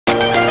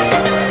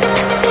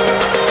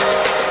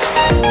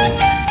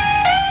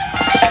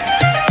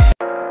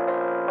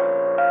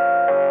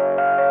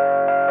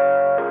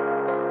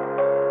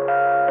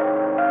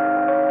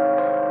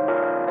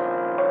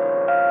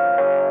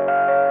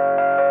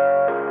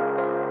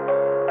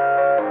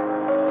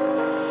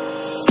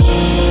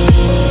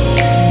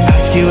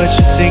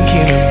you're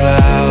thinking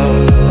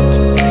about,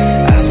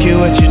 ask you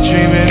what you're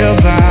dreaming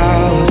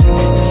about.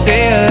 Say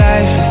your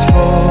life is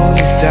full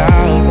of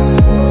doubts,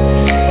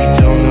 you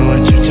don't know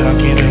what you're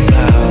talking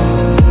about.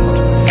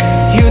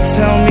 You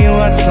tell me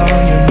what's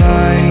on your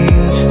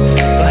mind,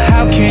 but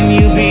how can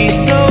you be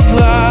so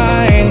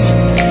blind?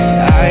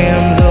 I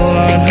am the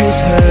one who's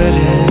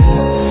hurting,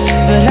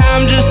 but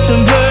I'm just a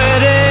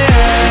burden.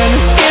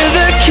 In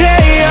the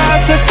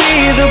chaos I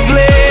see the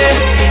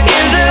bliss,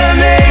 in the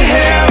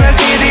mayhem I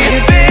see the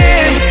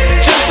abyss.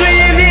 Just when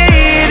you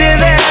needed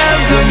them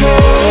the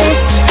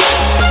most,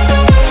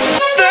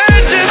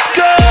 they're just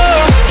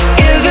ghosts.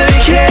 In the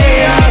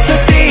chaos I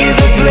see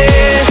the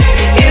bliss,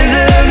 in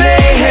the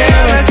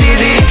mayhem I see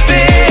the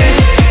abyss.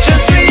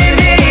 Just when you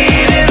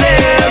needed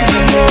them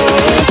the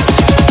most,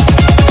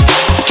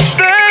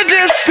 they're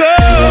just ghosts.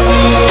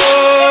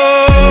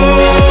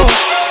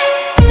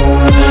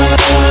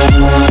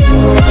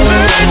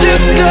 They're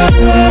just ghosts.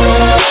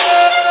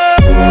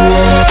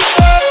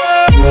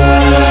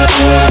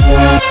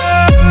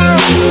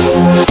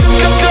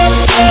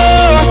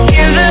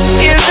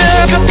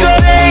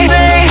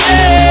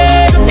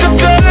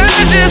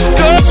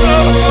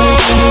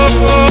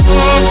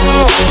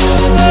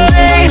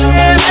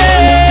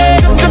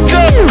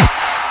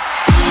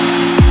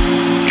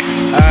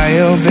 I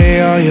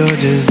obey all your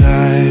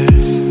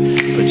desires,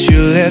 but you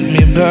let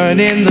me burn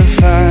in the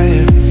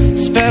fire.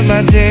 Spent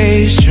my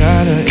days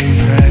trying to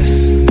impress,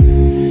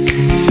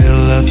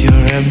 fill up your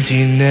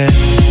emptiness.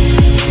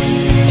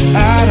 I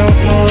don't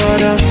know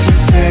what else to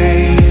say,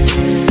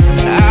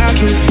 I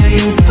can feel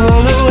you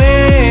pull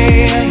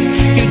away.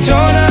 You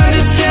don't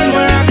understand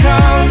where I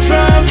come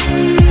from,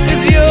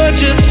 'cause you're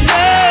just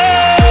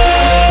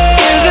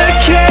in the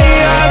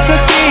chaos I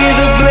see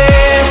the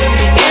bliss,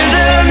 in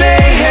the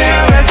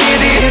mayhem I see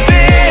the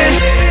abyss.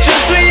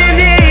 Just when you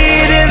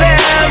needed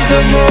them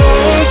the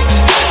most,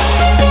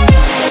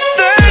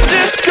 they're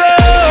just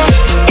ghosts.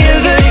 In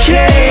the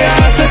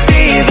chaos I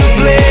see the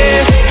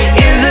bliss,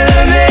 in the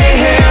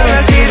mayhem I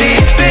see the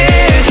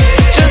abyss.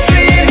 Just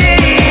when you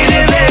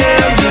needed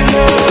them the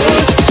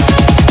most,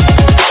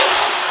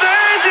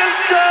 they're just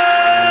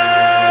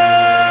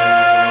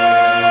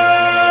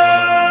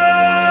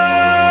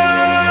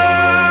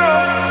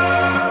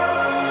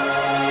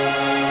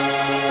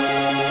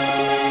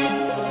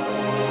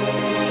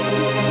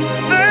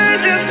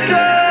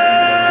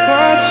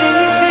watching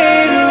you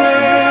fade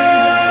away,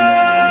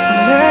 you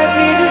let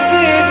me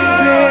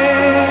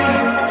disintegrate.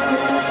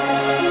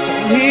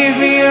 Don't leave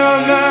me on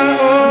my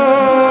own.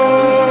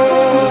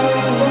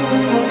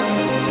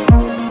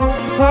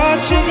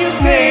 Watching you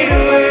fade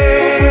away,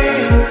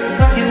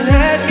 you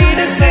let me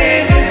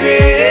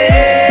disintegrate.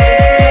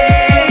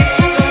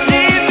 Don't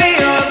leave me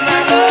on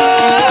my own.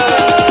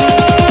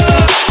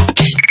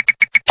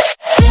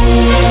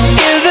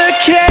 In the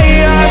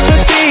chaos I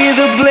see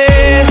the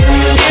bliss,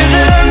 in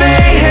the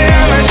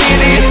mayhem I see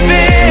the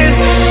abyss.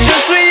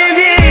 Just when you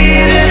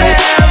needed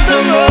them the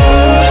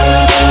most,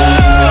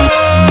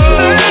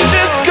 they're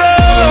just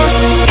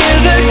ghosts. In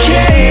the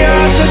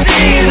chaos I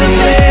see the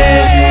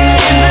bliss,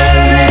 in the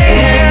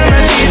mayhem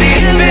I see the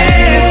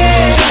abyss.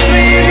 Just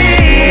when you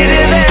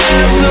needed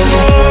them the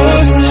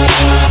most,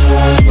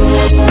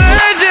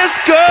 they're just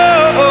ghosts.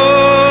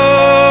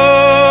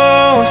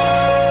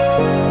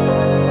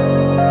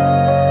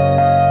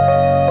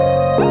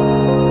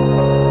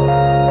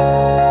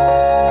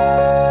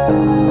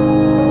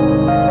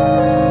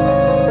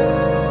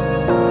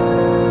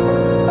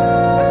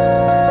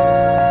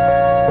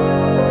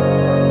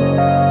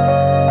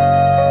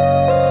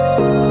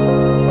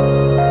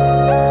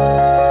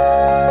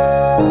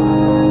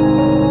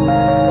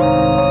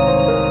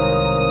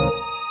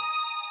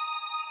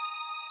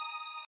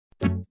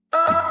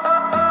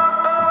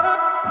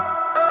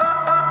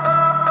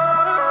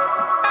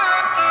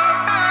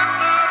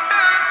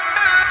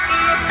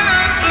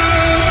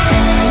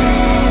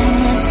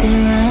 I'm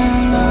still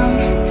alone.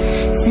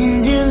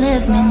 Since you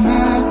left me,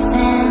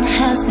 nothing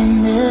has been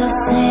the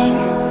same.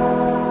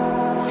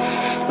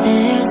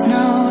 There's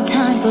no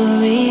time for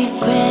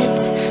regret,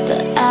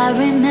 but I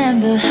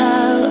remember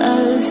how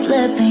I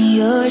slept in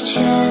your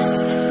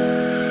chest.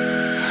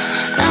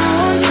 I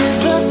want to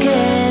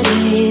forget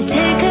it,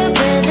 take a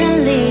breath and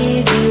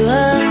leave you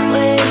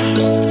away,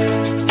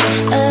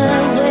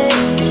 away.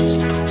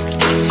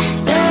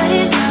 But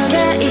it's not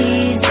that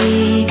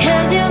easy,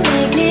 'cause you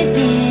make me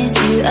miss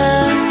you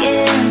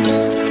again,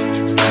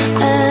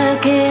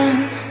 again.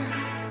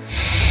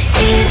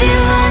 If you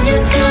want,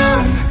 just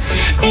come.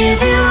 If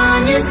you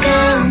want, just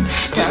come.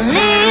 Don't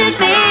leave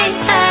me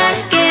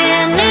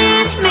again,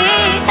 leave me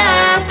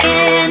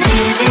again.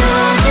 If you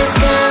want, just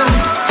come.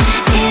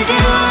 If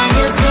you want,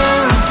 just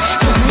come.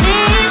 Don't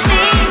leave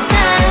me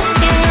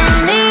again,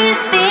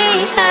 leave me again. Leave me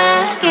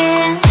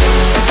again.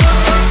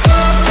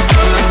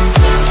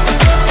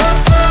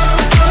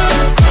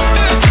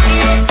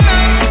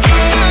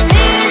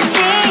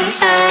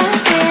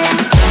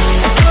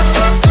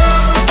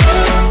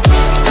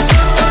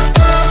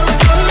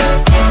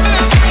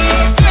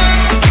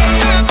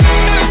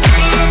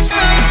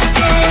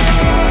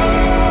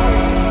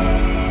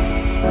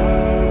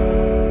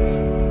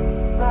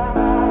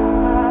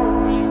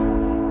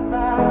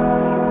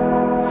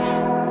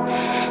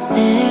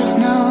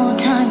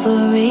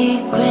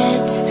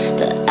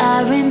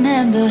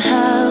 remember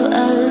how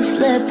I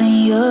slept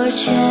in your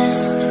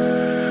chest.